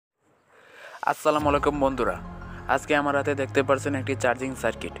আসসালামু আলাইকুম বন্ধুরা, আজকে আমার হাতে দেখতে পাচ্ছেন একটি চার্জিং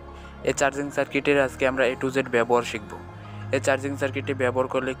সার্কিট। এই চার্জিং সার্কিটের আজকে আমরা A to Z ব্যবহার শিখব। এই চার্জিং সার্কিটটি ব্যবহার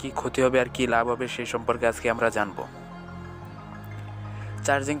করলে কি ক্ষতি হবে আর কি লাভ হবে সেই সম্পর্কে আজকে আমরা জানব।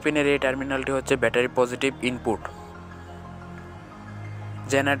 চার্জিং পিনের এই টার্মিনালটি হচ্ছে ব্যাটারি পজিটিভ ইনপুট।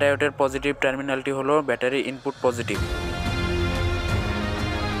 জেনার ডায়োডের পজিটিভ টার্মিনালটি হলো ব্যাটারি ইনপুট পজিটিভ,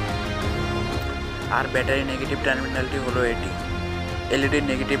 আর ব্যাটারি নেগেটিভ টার্মিনালটি হলো এটি। এলইডির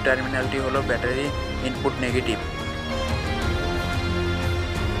নেগেটিভ টার্মিনালটি হলো ব্যাটারি ইনপুট নেগেটিভ।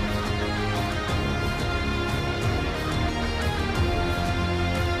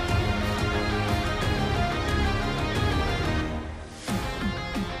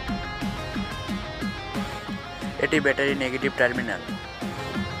 এটি ব্যাটারি নেগেটিভ টার্মিনাল।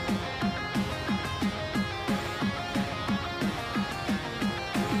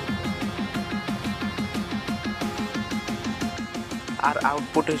 আর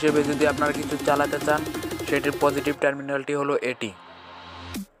আউটপুট হিসেবে যদি আপনারা কিছু চালাতে চান, সেটির পজিটিভ টার্মিনালটি হলো এটি,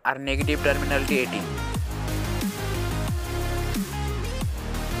 আর নেগেটিভ টার্মিনালটি এটি।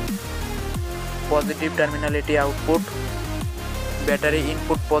 পজিটিভ টার্মিনাল এটি আউটপুট, ব্যাটারি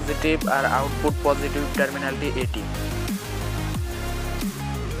ইনপুট পজিটিভ আর আউটপুট পজিটিভ টার্মিনালটি এটি,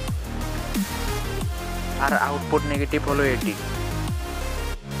 আর আউটপুট নেগেটিভ হলো এটি।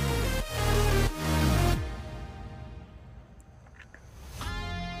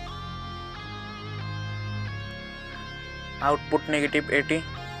 আউটপুট নেগেটিভ এটি,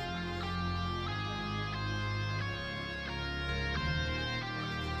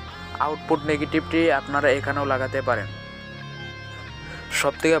 আউটপুট নেগেটিভটি আপনারা এখানেও লাগাতে পারেন।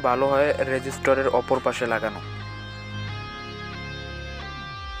 সবথেকে ভালো হয় রেজিস্টরের অপর পাশে লাগানো।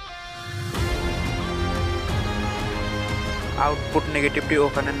 আউটপুট নেগেটিভটি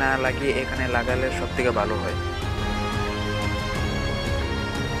ওখানে না লাগিয়ে এখানে লাগালে সবথেকে ভালো হয়।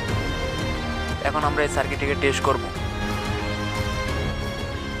 এখন আমরা এই সার্কিটটিকে টেস্ট করব।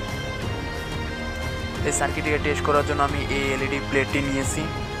 এই সার্কিটটিকে টেস্ট করার জন্য আমি এই এলইডি প্লেটটি নিয়েছি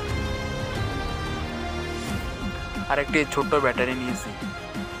আর একটি ছোট্ট ব্যাটারি নিয়েছি।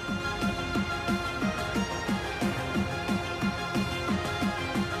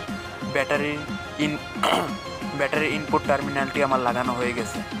 ব্যাটারি ইনপুট টার্মিনালটি আমার লাগানো হয়ে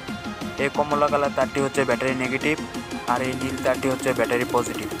গেছে। এই কমলা কালার তারটি হচ্ছে ব্যাটারি নেগেটিভ আর এই নীল তারটি হচ্ছে ব্যাটারি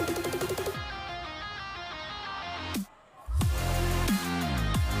পজিটিভ।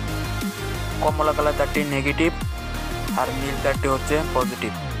 কমলা কালার তারটি নেগেটিভ আর নীল তারটি হচ্ছে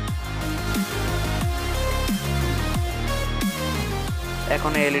পজিটিভ।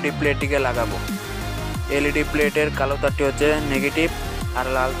 এখন এলইডি প্লেটটিকে লাগাবো। এলইডি প্লেটের কালো তারটি হচ্ছে নেগেটিভ আর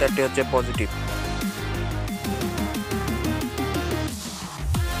লাল তারটি হচ্ছে পজিটিভ।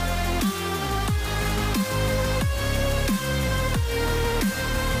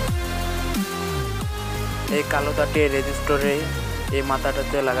 এই কালো তারটি রেজিস্টরে এই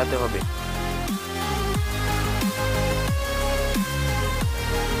মাথাটাতে লাগাতে হবে।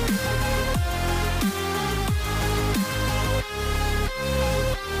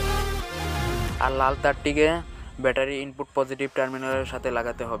 আর লাল তারটিকে ব্যাটারি ইনপুট পজিটিভ টার্মিনালের সাথে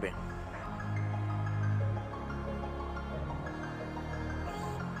লাগাতে হবে।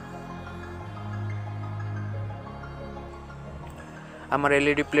 আমার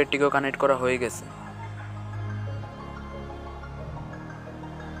এলইডি প্লেটটিকেও কানেক্ট করা হয়ে গেছে।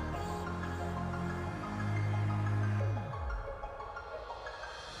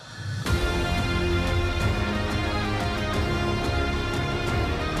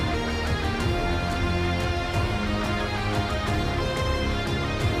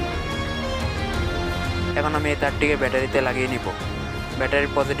 এখন আমি এই তারটিকে ব্যাটারিতে লাগিয়ে নিব। ব্যাটারি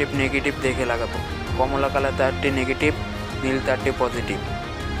পজিটিভ নেগেটিভ দেখে লাগাবো। কমলা কালার তারটি নেগেটিভ, নীল তারটি পজিটিভ।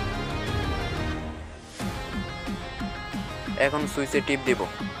 এখন সুইচে টিপ দিব।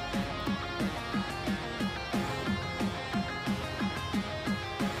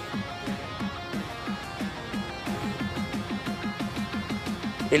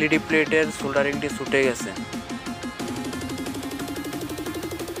 এলইডি প্লেটের সোল্ডারিংটি ছুটে গেছে।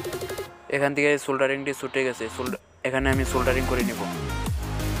 এখান থেকে সোল্ডারিংটি ছুটে গেছে। এখানে আমি সোল্ডারিং করে নিব।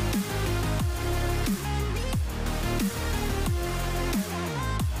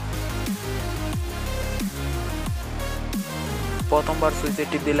 প্রথমবার সুইচে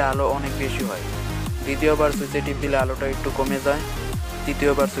টিপ দিলে আলো অনেক বেশি হয়, দ্বিতীয়বার সুইচে টিপ দিলে আলোটা একটু কমে যায়,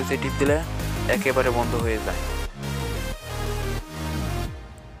 তৃতীয়বার সুইচে টিপ দিলে একেবারে বন্ধ হয়ে যায়।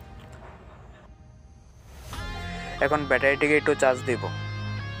 এখন ব্যাটারিটিকে একটু চার্জ দেব।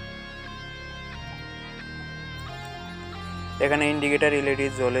 এখানে ইন্ডিকেটর এলইডি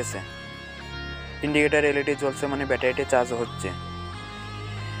জ্বলেছে। ইন্ডিকেটর এলইডি জ্বলছে মানে ব্যাটারিটি চার্জ হচ্ছে।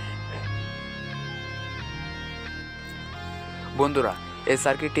 বন্ধুরা, এই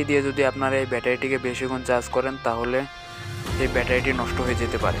সার্কিটটি দিয়ে যদি আপনারা এই ব্যাটারিটিকে বেশিক্ষণ চার্জ করেন তাহলে এই ব্যাটারিটি নষ্ট হয়ে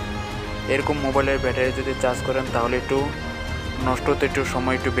যেতে পারে। এরকম মোবাইলের ব্যাটারি যদি চার্জ করেন তাহলে নষ্ট হতে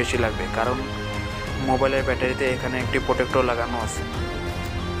সময় একটু বেশি লাগবে, কারণ মোবাইলের ব্যাটারিতে এখানে একটি প্রোটেক্টর লাগানো আছে।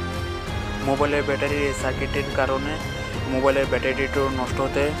 মোবাইলের ব্যাটারির এই সার্কিটের কারণে মোবাইলের ব্যাটারিটি একটু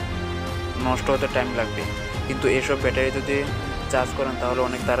নষ্ট হতে টাইম লাগবে, কিন্তু এসব ব্যাটারি যদি চার্জ করেন তাহলে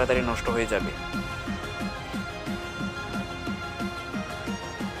অনেক তাড়াতাড়ি নষ্ট হয়ে যাবে।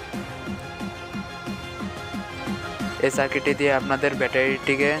 এই সার্কিটটি দিয়ে আপনাদের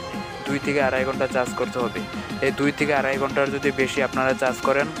ব্যাটারিটিকে 2 থেকে আড়াই ঘন্টা চার্জ করতে হবে। এই 2 থেকে আড়াই ঘন্টার যদি বেশি আপনারা চার্জ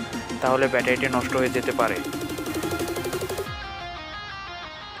করেন তাহলে ব্যাটারিটি নষ্ট হয়ে যেতে পারে।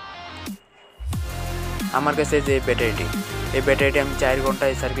 আমার কাছে যে এই ব্যাটারিটি আমি 4 ঘন্টা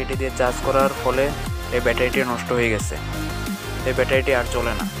এই সার্কিটটি দিয়ে চার্জ করার ফলে এই ব্যাটারিটি নষ্ট হয়ে গেছে। এই ব্যাটারিটি আর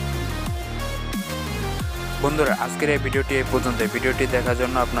চলে না। বন্ধুরা, আজকের এই ভিডিওটি এই পর্যন্ত। ভিডিওটি দেখার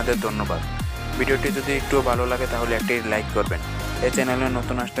জন্য আপনাদের ধন্যবাদ। ভিডিওটি যদি একটু ভালো লাগে তাহলে একটি লাইক করবেন। এই চ্যানেলে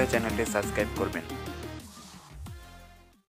নতুন আসলে চ্যানেলটি সাবস্ক্রাইব করবেন।